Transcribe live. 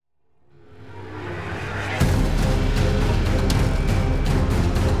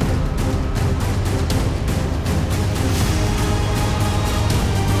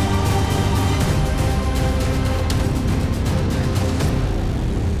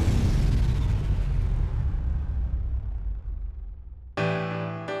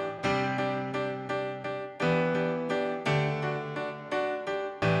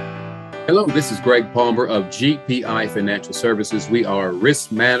Hello, this is Greg Palmer of GPI Financial Services. We are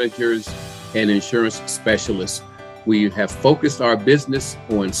risk managers and insurance specialists. We have focused our business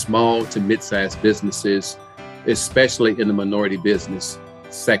on small to mid-sized businesses, especially in the minority business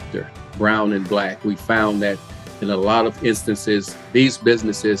sector, brown and black. We found that in a lot of instances, these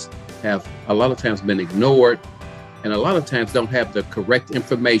businesses have a lot of times been ignored and a lot of times don't have the correct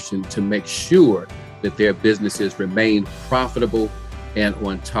information to make sure that their businesses remain profitable and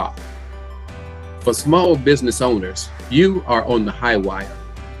on top. For small business owners, you are on the high wire.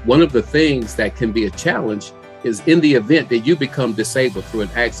 One of the things that can be a challenge is in the event that you become disabled through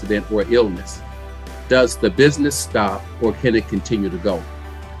an accident or illness. Does the business stop or can it continue to go?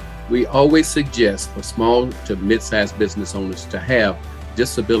 We always suggest for small to mid-sized business owners to have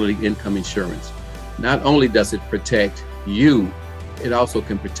disability income insurance. Not only does it protect you, it also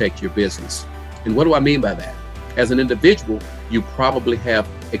can protect your business. And what do I mean by that? As an individual, you probably have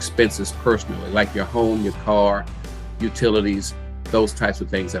expenses personally, like your home, your car, utilities, those types of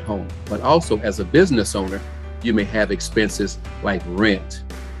things at home. But also as a business owner, you may have expenses like rent,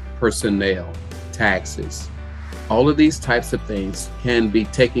 personnel, taxes. All of these types of things can be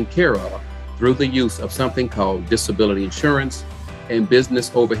taken care of through the use of something called disability insurance and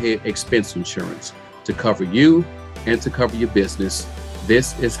business overhead expense insurance to cover you and to cover your business.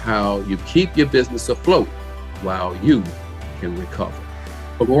 This is how you keep your business afloat while you can recover.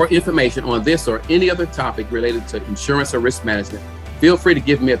 For more information on this or any other topic related to insurance or risk management, feel free to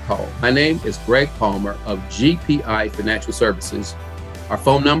give me a call. My name is Greg Palmer of GPI Financial Services. Our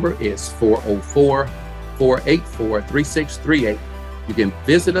phone number is 404-484-3638. You can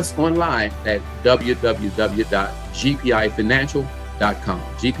visit us online at www.gpifinancial.com,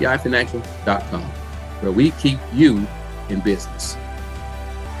 gpifinancial.com, where we keep you in business.